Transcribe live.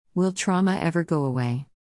Will trauma ever go away?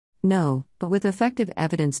 No, but with effective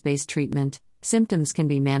evidence-based treatment, symptoms can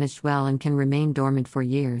be managed well and can remain dormant for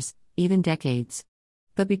years, even decades.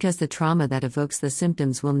 But because the trauma that evokes the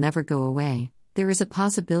symptoms will never go away, there is a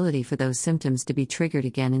possibility for those symptoms to be triggered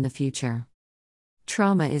again in the future.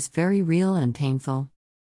 Trauma is very real and painful.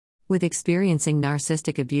 With experiencing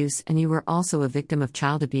narcissistic abuse and you were also a victim of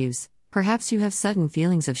child abuse, perhaps you have sudden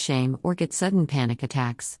feelings of shame or get sudden panic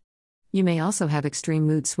attacks. You may also have extreme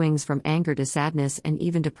mood swings from anger to sadness and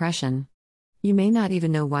even depression. You may not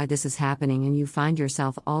even know why this is happening and you find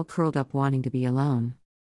yourself all curled up wanting to be alone.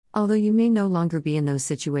 Although you may no longer be in those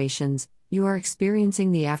situations, you are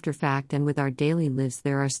experiencing the afterfact, and with our daily lives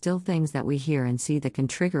there are still things that we hear and see that can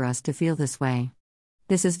trigger us to feel this way.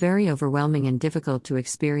 This is very overwhelming and difficult to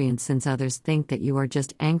experience since others think that you are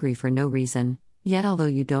just angry for no reason, yet although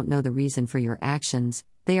you don't know the reason for your actions,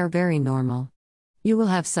 they are very normal. You will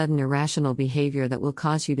have sudden irrational behavior that will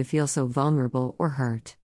cause you to feel so vulnerable or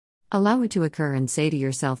hurt. Allow it to occur and say to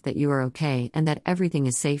yourself that you are okay and that everything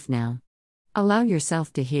is safe now. Allow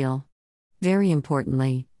yourself to heal. Very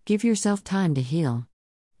importantly, give yourself time to heal.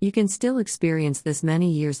 You can still experience this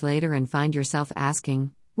many years later and find yourself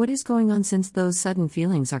asking, what is going on, since those sudden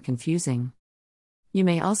feelings are confusing. You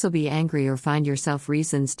may also be angry or find yourself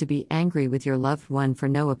reasons to be angry with your loved one for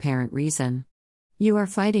no apparent reason. You are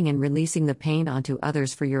fighting and releasing the pain onto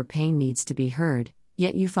others, for your pain needs to be heard,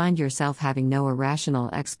 yet you find yourself having no irrational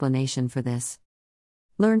explanation for this.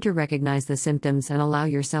 Learn to recognize the symptoms and allow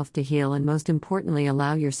yourself to heal, and most importantly,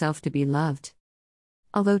 allow yourself to be loved.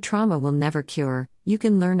 Although trauma will never cure, you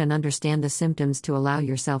can learn and understand the symptoms to allow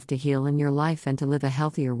yourself to heal in your life and to live a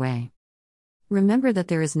healthier way. Remember that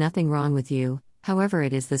there is nothing wrong with you, however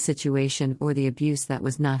it is the situation or the abuse that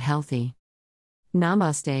was not healthy.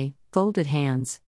 Namaste, folded hands.